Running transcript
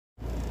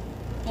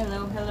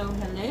Hello, hello,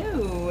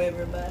 hello,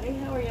 everybody.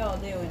 How are y'all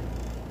doing?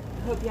 I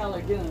hope y'all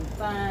are doing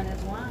fine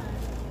as wine.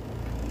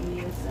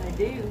 Yes, I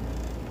do.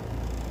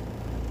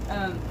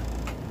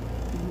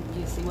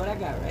 You see what I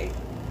got, right?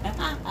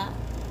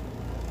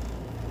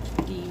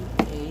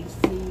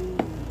 D-A-C,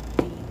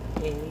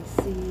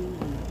 D-A-C.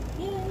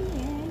 Yeah.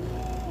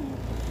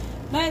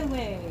 By the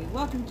way,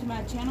 welcome to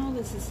my channel.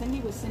 This is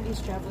Cindy with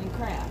Cindy's Traveling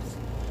Crafts.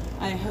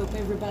 I hope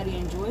everybody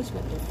enjoys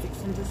what they're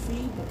fixing to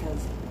see,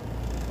 because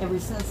ever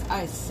since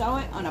I saw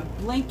it on a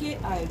blanket,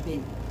 I've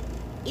been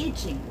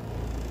itching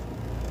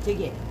to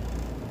get it.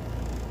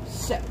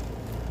 So,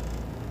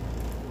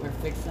 we're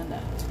fixing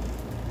to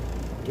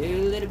do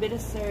a little bit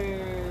of surgery.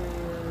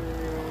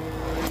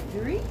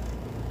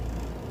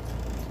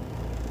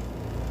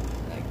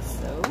 Like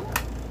so.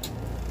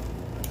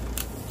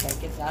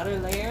 Take its outer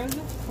layers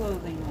of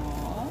clothing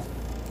off.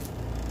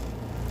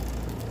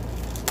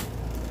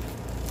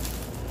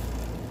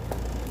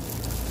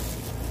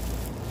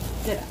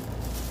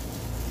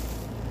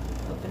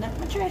 Open up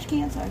my trash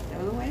can so I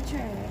throw away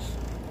trash.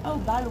 Oh,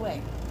 by the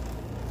way,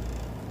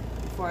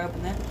 before I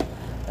open that,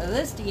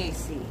 this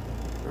DAC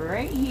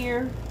right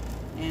here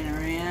and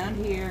around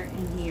here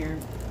and here.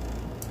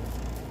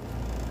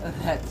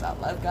 That's all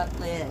I've got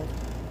left.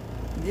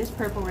 This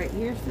purple right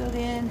here is filled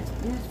in. This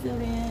blue is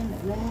filled in. The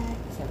black.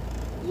 So,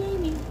 yay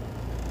me!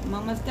 I'm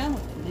almost done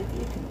with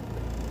it.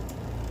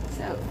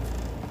 So,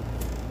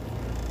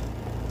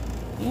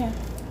 yeah.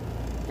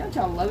 Don't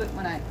y'all love it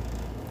when I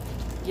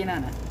get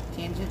on a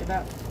tangent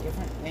about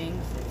different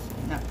things that's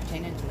not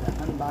pertaining to the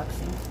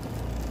unboxing?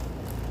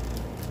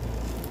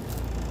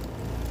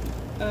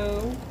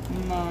 Oh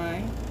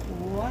my,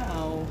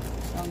 wow,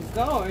 some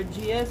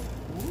gorgeous,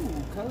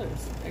 ooh,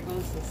 colors. There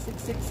goes the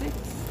 666.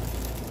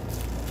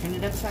 Turn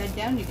it upside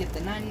down, you get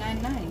the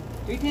 999.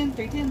 310,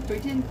 310,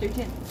 310,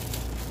 310.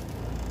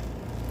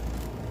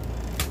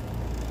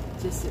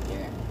 Just sit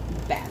there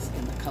and bask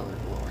in the color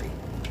glory.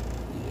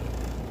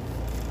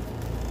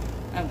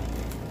 Yeah. I like it.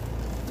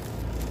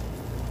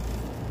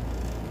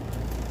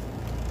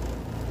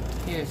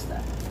 Here's the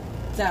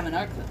diamond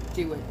art clip.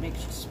 Do what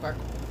makes you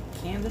sparkle.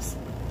 Canvas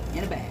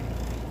in a bag.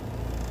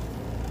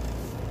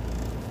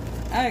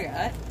 I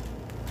got.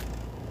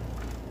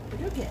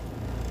 What'd you get?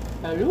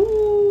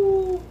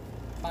 Hello.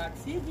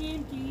 Box is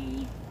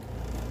empty.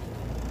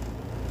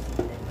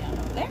 Put it down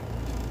over there.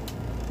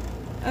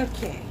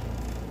 Okay.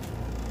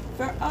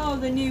 For all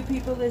the new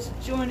people that's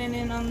joining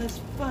in on this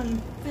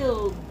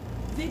fun-filled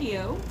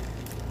video,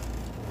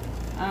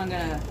 I'm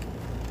gonna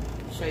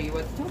show you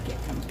what the toolkit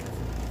comes with.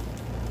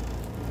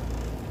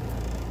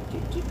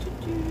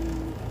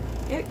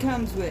 It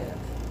comes with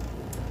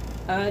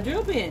a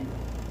drill pin,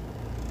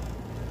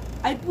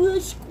 a blue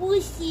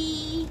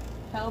squishy.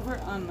 However,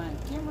 on my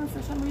camera,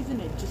 for some reason,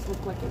 it just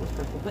looked like it was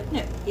purple, but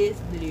no, it's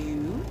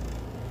blue.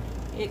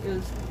 It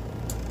goes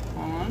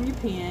on your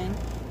pin,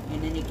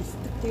 and then it gets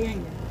stuck there,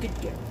 and you're good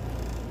to go.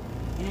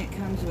 And it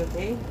comes with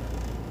a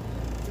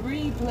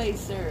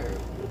 3-placer.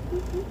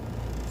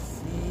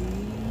 See?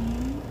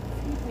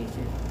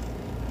 3-placer.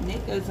 And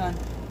it goes on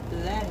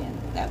that end.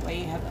 That way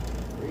you have a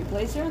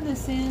 3-placer on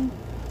this end,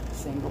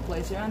 single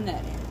placer on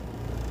that end.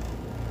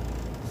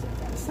 Set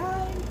that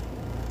aside.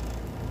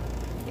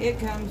 It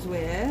comes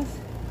with,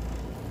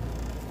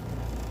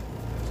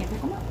 can't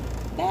pick them up,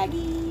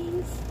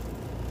 baggies,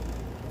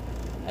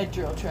 a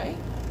drill tray.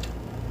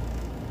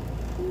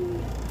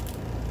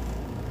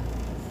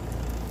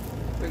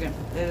 We're going to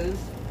put those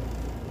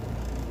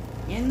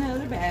in the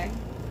other bag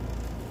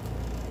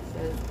so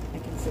I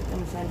can set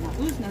them aside and not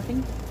lose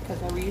nothing,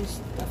 because I reuse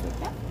stuff like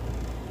that.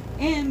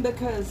 And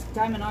because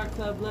Diamond Art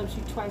Club loves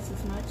you twice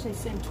as much, they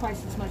send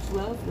twice as much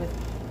love with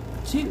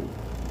 2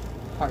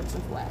 hearts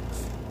of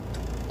wax.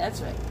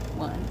 That's right.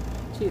 1,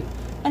 2.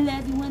 I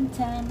love you 1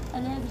 time.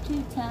 I love you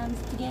 2 times.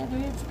 Together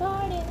it's a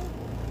party.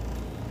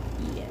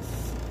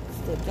 Yes. It's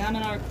the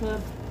Diamond Art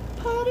Club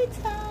party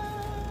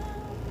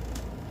time.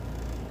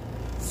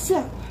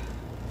 So,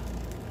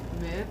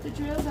 move the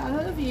drills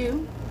out of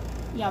view.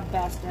 Y'all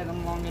basked at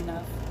them long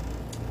enough.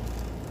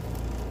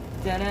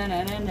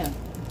 Da-da-da-da-da.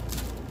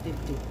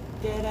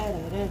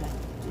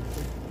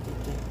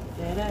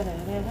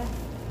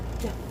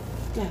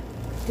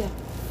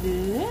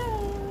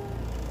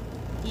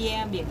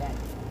 Yeah, I'm being bad.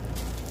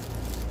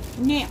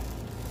 Now,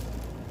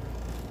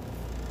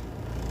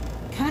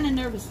 kind of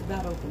nervous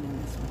about opening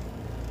this one,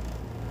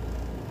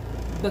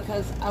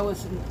 because I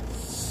was in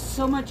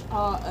so much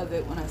awe of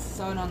it when I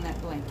saw it on that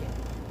blanket.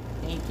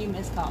 Thank you,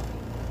 Miss Coffee.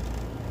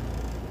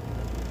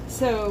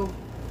 So,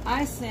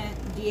 I sent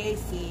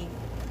DAC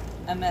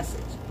a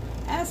message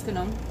asking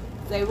them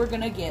if they were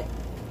going to get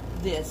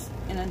this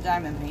in a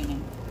diamond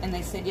painting. And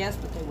they said yes,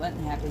 but they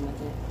wasn't happy with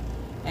it.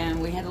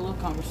 And we had a little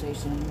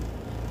conversation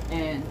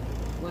and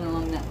went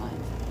along that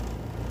line.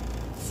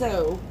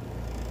 So,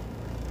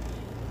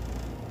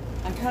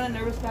 I'm kind of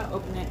nervous about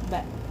opening it,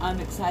 but I'm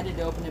excited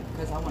to open it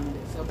because I wanted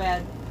it so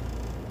bad.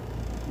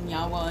 And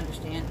y'all will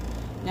understand.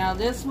 Now,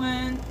 this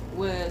one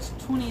was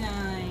 $29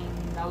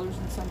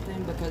 and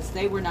something because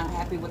they were not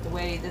happy with the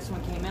way this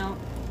one came out.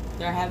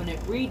 They're having it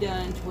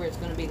redone to where it's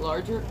going to be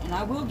larger, and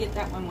I will get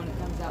that one when it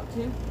comes out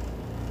too.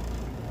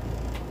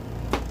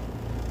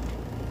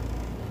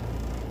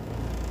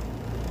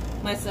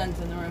 My son's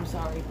in the room,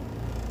 sorry.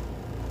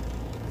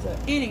 So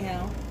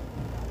anyhow,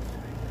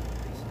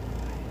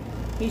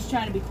 he's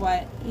trying to be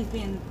quiet. He's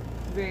being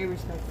very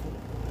respectful.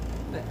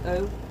 But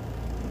oh,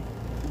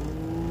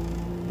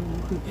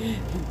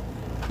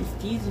 he's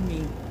teasing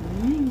me.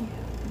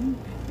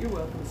 You're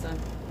welcome, son.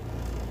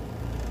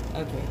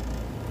 Okay,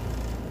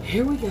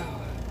 here we go.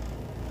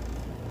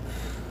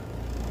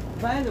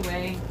 By the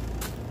way,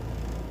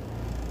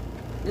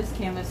 this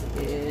canvas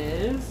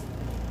is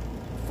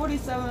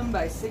 47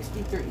 by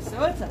 63,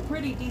 so it's a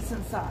pretty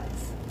decent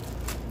size.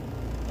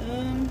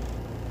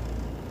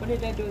 What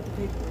did I do with the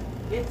paper?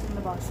 It's in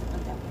the box that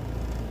went that way.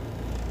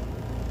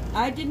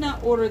 I did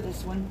not order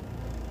this one.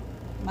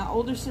 My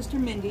older sister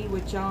Mindy,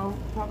 which y'all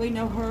probably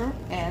know her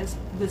as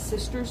the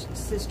Sister's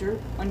Sister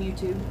on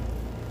YouTube,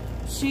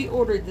 she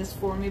ordered this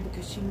for me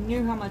because she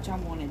knew how much I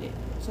wanted it.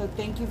 So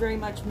thank you very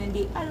much,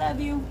 Mindy. I love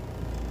you.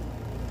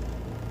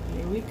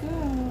 Here we go.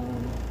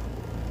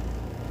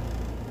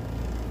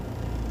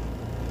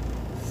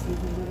 See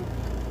the little...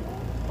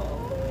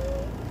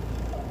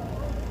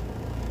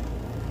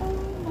 Oh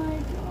my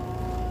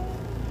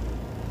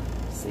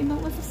God. See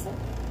Maleficent?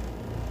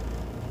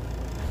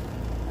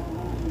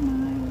 Oh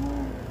my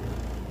word.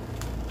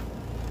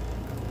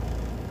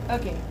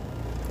 Okay.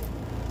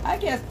 I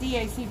guess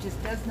DAC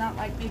just does not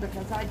like me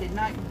because I did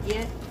not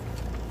get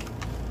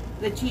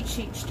the cheat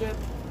sheet strip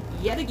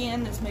yet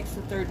again. This makes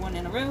the third one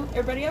in a row.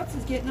 Everybody else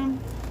is getting them,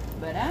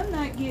 but I'm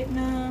not getting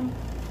them.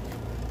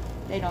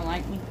 They don't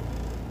like me.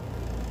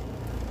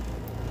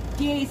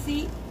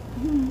 DAC,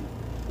 you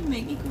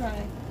make me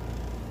cry.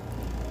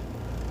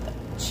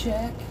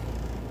 Check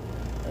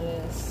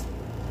this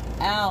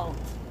out.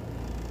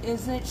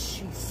 Isn't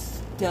she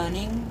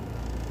stunning?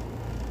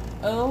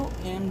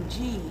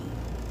 OMG.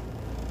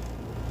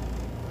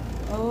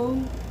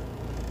 Oh,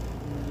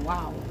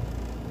 wow.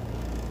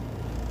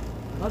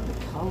 Love the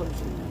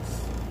colors in this.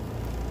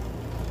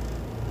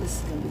 This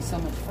is going to be so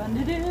much fun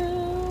to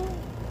do.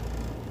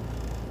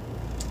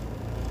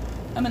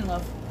 I'm in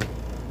love.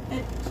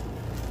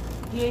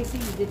 DAC,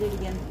 you did it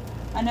again.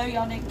 I know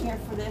y'all didn't care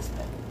for this,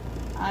 but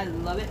I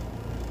love it.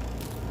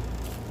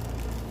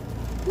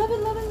 Love it,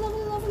 love it, love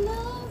it, love it,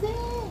 love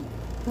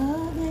it.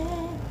 Love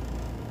it.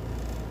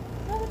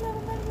 Love it, love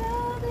it, love it,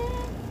 love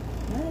it.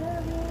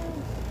 Love it.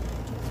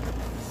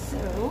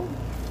 So,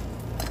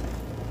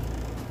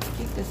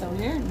 keep this over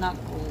here, knock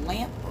the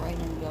lamp right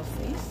into your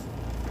face.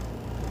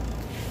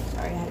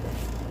 Sorry, I had to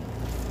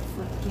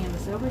flip the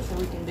canvas over so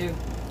we can do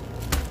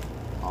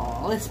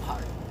all this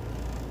part.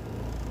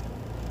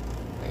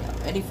 Are y'all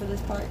ready for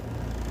this part?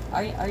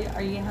 Are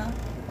you, huh?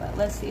 Well,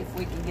 let's see if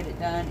we can get it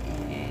done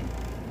in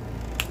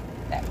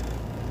that.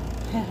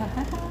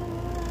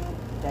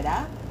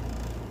 Ta-da!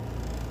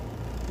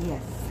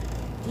 Yes,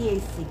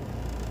 DAC,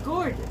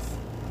 gorgeous.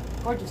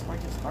 Gorgeous,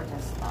 gorgeous,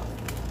 gorgeous stuff.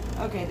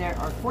 Okay, there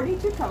are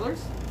 42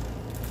 colors.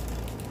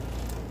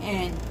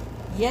 And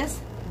yes,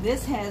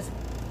 this has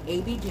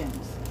AB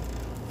gems.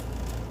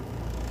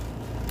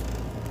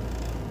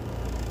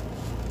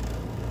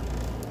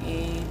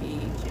 AB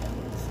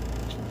gems.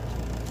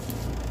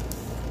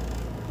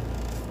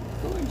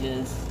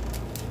 Gorgeous.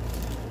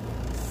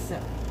 So,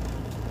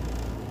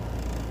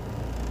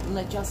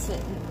 let y'all sit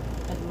and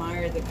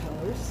admire the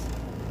colors.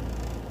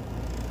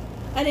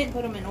 I didn't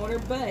put them in order,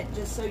 but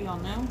just so y'all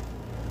know,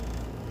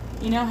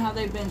 you know how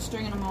they've been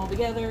stringing them all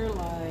together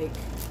like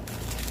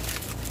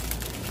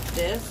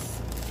this,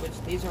 which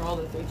these are all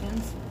the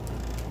 310s.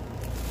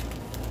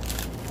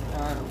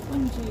 There are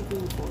 1, 2,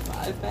 3, 4,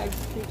 5 bags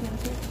of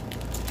 310s here.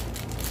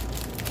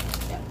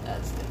 Yep,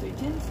 that's the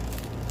 310s.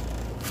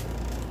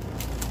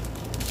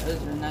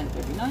 Those are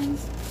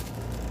 939s.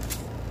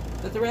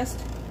 But the rest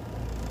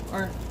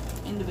are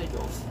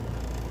individuals.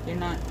 They're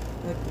not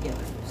hooked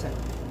together, so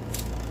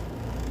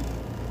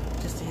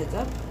just a heads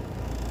up.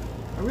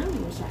 I really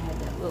wish I had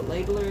that little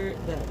labeler,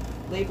 the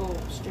label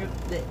strip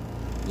that,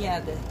 yeah,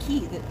 the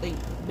key that they've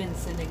been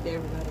sending to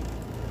everybody.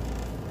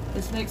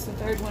 This makes the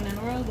third one in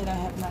a row that I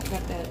have not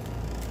got that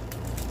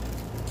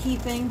key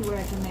thing to where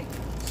I can make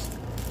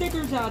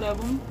stickers out of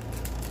them.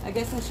 I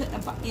guess I shouldn't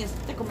have bought me a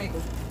sticker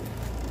maker.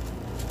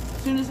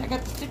 As soon as I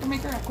got the sticker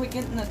maker, I quit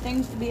getting the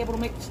things to be able to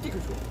make the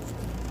stickers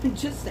with.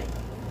 Just say.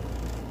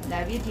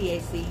 Love you,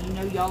 DAC. You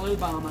know y'all are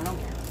bomb. I don't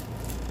care.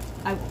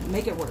 I will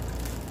make it work.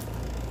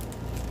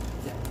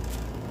 So,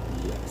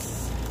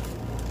 yes.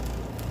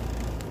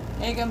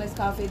 There you go, Miss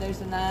Coffee. There's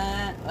a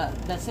 9,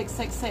 the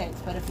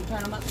 666. But if you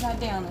turn them upside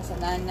down, it's a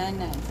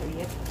 999. So you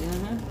have to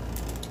do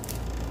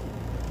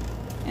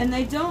And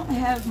they don't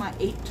have my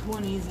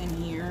 820s in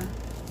here,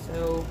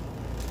 so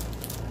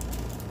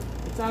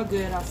it's all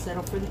good. I'll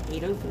settle for the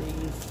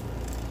 803s.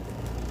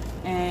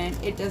 And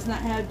it does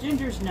not have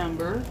Ginger's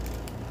number,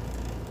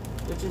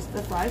 which is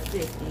the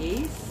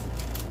 550s,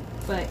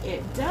 but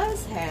it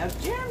does have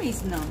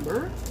Jeremy's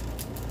number,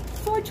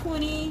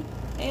 420.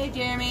 Hey,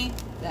 Jeremy,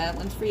 that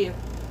one's for you.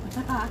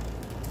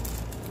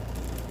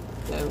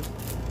 So,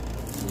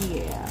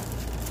 Yeah.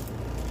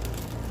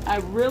 I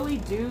really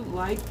do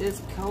like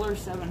this color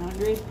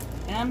 700.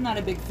 And I'm not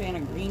a big fan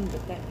of green,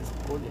 but that is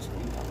a gorgeous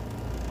green color.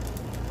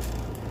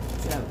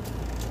 So,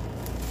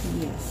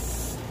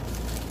 yes.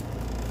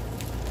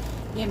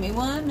 Give me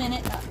 1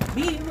 minute. I'll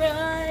be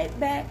right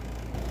back.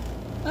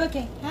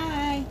 Okay,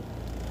 hi.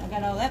 I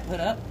got all that put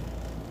up.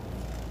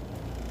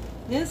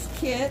 This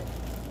kit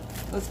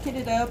was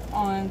kitted up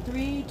on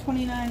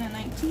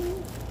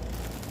 3/29/19.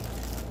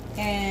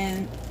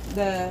 And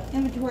the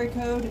inventory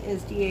code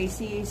is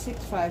DAC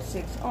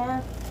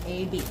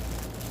 656RAB.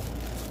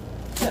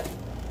 So,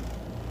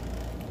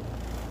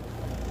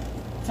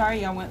 sorry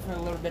y'all went for a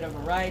little bit of a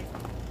ride.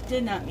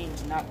 Did not mean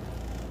to knock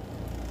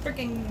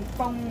freaking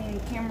phone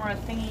camera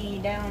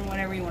thingy down,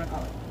 whatever you want to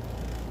call it.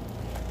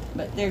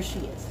 But there she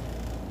is.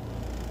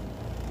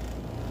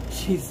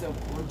 She's so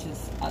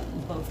gorgeous. I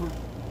love her.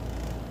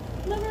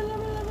 Love her,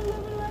 love her, love her,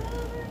 love her,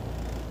 love her.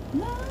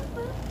 Love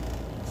her.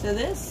 So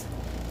this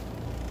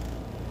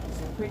is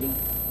a pretty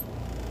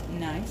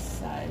nice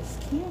size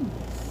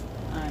canvas.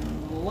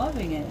 I'm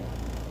loving it.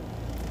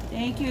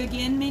 Thank you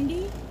again,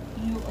 Mindy.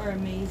 You are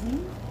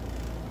amazing.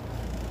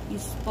 You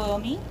spoil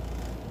me.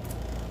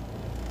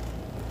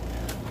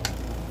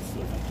 Let's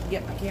see if I can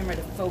get my camera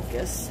to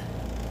focus.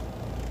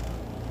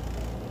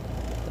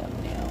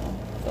 Thumbnail.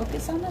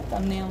 Focus on the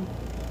thumbnail.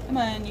 Come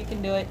on, you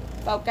can do it.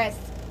 Focus.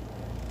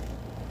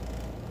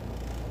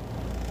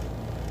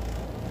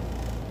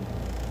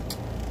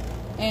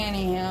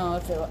 Anyhow,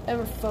 if it'll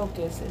ever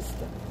focus, it's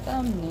the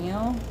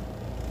thumbnail.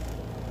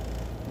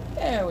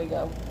 There we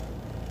go.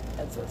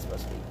 That's what it's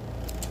supposed to be.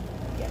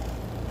 Yeah.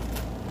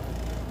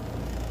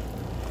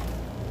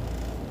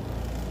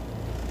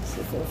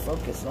 See if it'll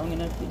focus long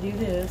enough to do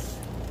this.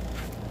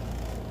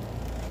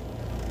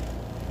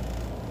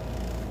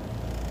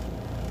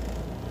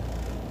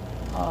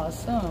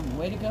 Awesome.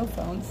 Way to go,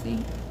 phone.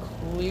 See?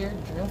 Clear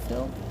drill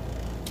field.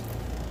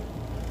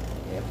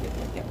 Yep.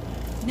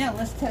 Now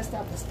let's test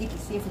out the sticky,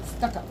 see if it's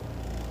stuck up.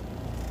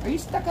 Are you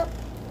stuck up?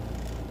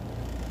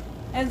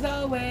 As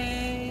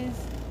always.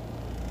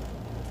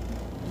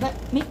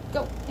 Let me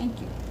go. Thank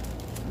you.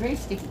 Very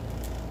sticky.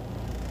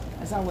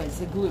 As always,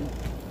 the glue,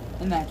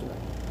 immaculate.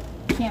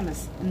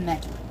 Canvas,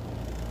 immaculate.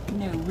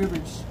 No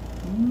rivers.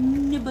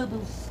 No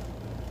bubbles.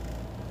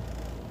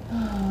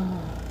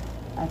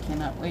 I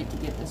cannot wait to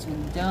get this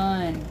one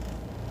done.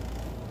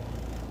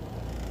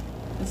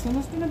 This one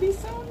is going to be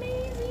so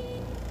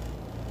amazing.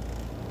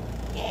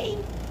 Yay!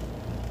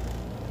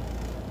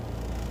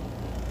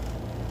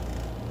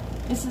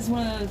 This is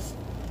one of those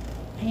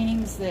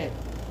paintings that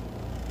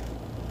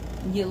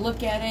you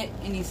look at it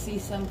and you see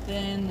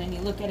something, and you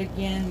look at it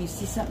again and you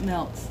see something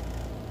else.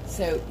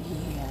 So,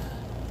 yeah.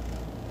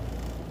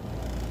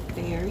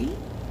 Fairy? Is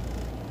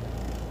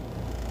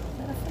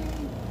that a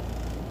fairy?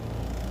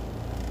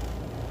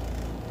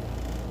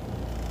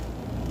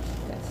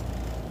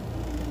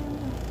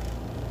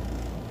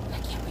 I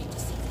can't wait to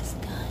see this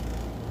done.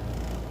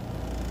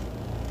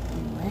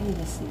 I'm ready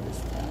to see this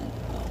done.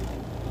 Oh my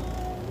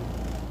god.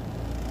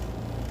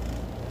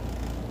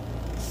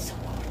 So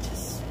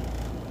gorgeous.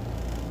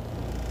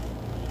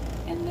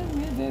 And the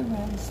river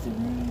runs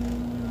through.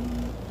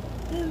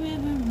 The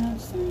river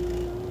runs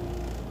through.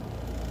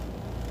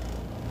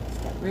 It's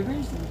got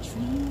rivers and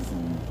trees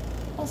and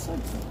all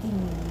sorts of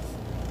things.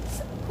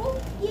 So cool.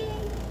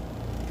 Yay.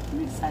 I'm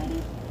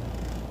excited.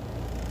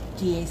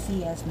 DAC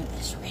Asthma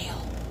is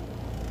real.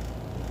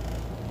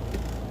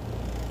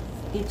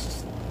 It's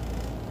just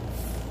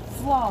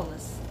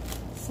flawless.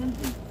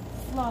 Simply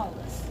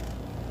flawless.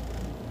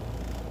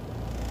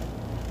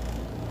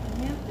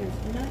 Yep, there's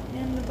nothing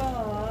in the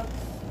box.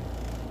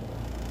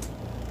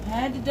 I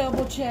had to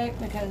double check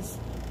because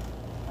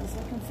I was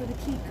looking for the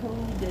key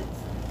code that's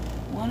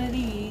one of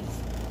these.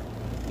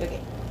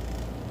 Okay.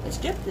 The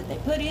strip that they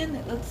put in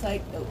that looks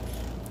like those.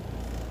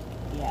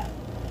 Yeah.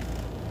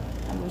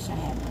 I wish I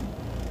had one.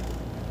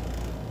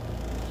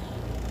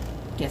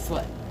 Guess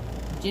what?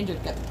 Ginger's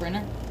got the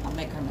printer. I'll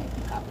make her make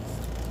me copies.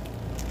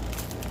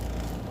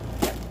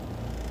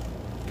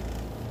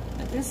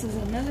 But this is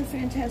another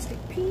fantastic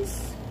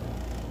piece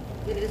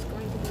that is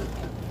going to be...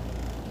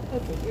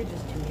 Okay, you're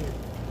just too weird.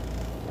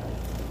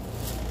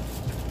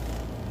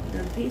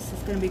 Another piece is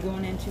going to be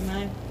going into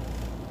my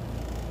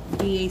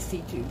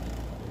DAC tube.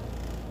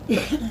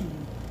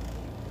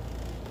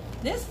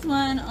 This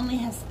one only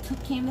has 2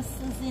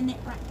 canvases in it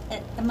right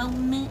at the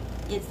moment.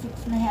 It's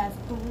fixing to have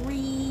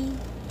 3.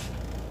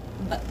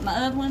 But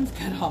my other one's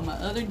got all my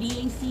other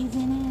DACs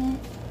in it.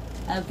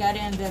 I've got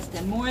to invest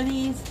in more of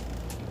these.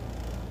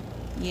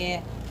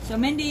 Yeah. So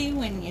Mindy,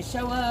 when you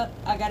show up,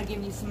 I got to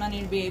give you some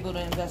money to be able to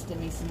invest in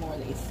me some more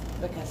of these.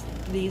 Because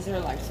these are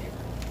a lifesaver.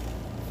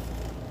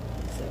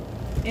 So,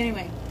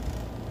 anyway.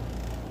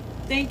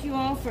 Thank you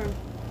all for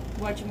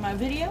watching my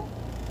video.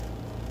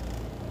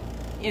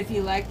 If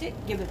you liked it,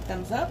 give it a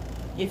thumbs up.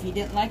 If you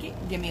didn't like it,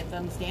 give me a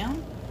thumbs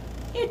down.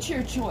 It's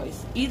your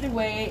choice. Either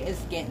way is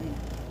getting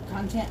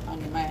content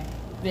on my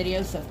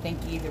video, so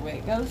thank you either way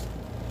it goes.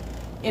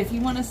 If you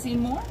want to see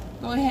more,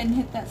 go ahead and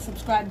hit that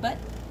subscribe button.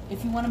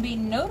 If you want to be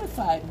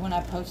notified when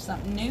I post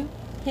something new,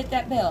 hit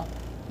that bell.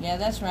 Yeah,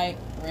 that's right.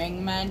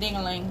 Ring my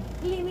ding-a-ling.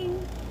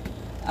 Bling.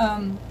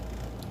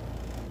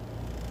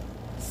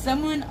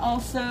 Someone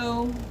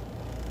also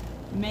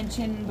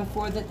mentioned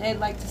before that they'd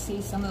like to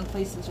see some of the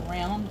places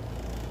around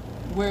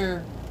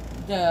where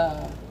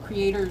the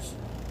creators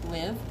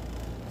live.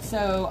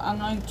 So I'm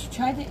going to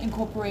try to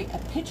incorporate a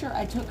picture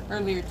I took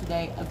earlier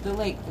today of the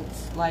lake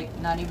that's like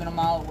not even a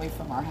mile away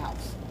from our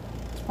house.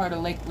 It's part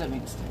of Lake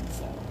Livingston,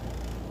 so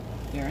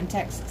here in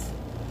Texas.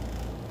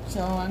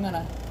 So I'm going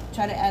to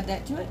try to add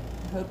that to it.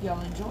 I hope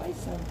y'all enjoy.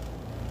 So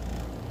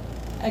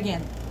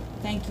again,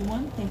 thank you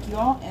one, thank you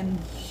all, and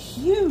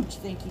huge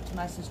thank you to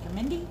my sister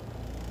Mindy.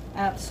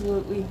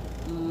 Absolutely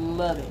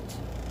love it.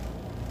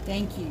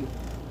 Thank you.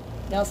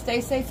 Y'all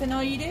stay safe in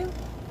all you do.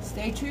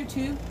 Stay true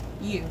to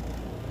you.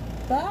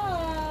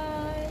 Bye.